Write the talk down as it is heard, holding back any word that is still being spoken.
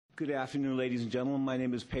Good afternoon, ladies and gentlemen. My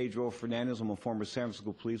name is Pedro Fernandez. I'm a former San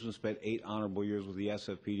Francisco policeman, spent 8 honorable years with the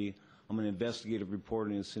SFPD. I'm an investigative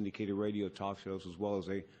reporter in syndicated radio talk shows, as well as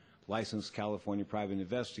a licensed California private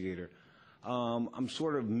investigator. I'm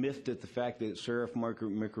sort of miffed at the fact that Sheriff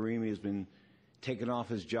Mirkarimi has been taken off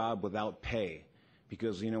his job without pay.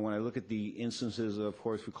 Because, you know, when I look at the instances, of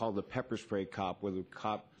course, we call the pepper spray cop, where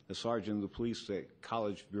the sergeant of the police at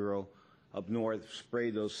College Bureau up north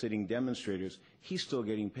sprayed those sitting demonstrators, he's still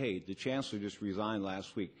getting paid. The chancellor just resigned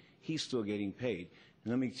last week. He's still getting paid.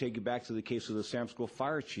 And let me take you back to the case of the San Francisco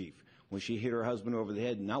fire chief, when she hit her husband over the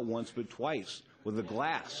head, not once but twice, with a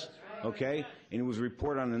glass. Okay? And it was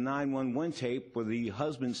reported on the 911 tape where the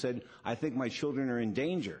husband said, "I think my children are in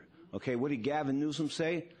danger." Okay, what did Gavin Newsom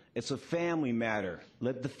say? It's a family matter.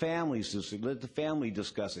 Let the families let the family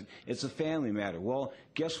discuss it. It's a family matter. Well,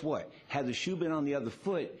 guess what? Had the shoe been on the other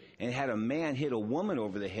foot and had a man hit a woman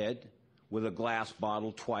over the head with a glass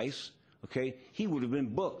bottle twice, okay, he would have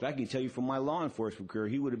been booked. I can tell you from my law enforcement career,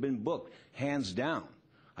 he would have been booked, hands down.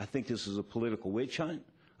 I think this is a political witch hunt.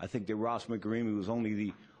 I think that Ross Mirkarimi was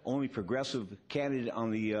the only progressive candidate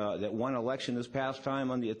on the that won election this past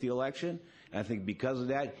time at the election. And I think because of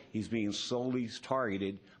that, he's being solely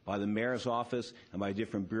targeted by the mayor's office and by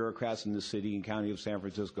different bureaucrats in the city and county of San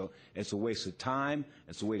Francisco. It's a waste of time.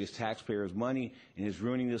 It's a waste of taxpayers' money, and it's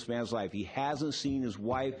ruining this man's life. He hasn't seen his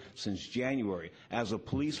wife since January. As a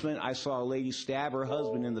policeman, I saw a lady stab her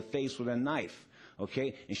husband in the face with a knife,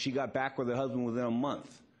 okay? And she got back with her husband within a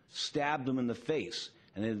month, stabbed him in the face.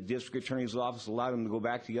 And then the district attorney's office allowed him to go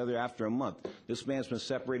back together after a month. This man's been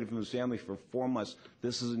separated from his family for 4 months.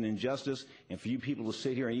 This is an injustice, and for you people to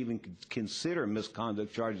sit here and even consider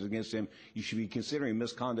misconduct charges against him, you should be considering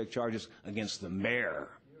misconduct charges against the mayor.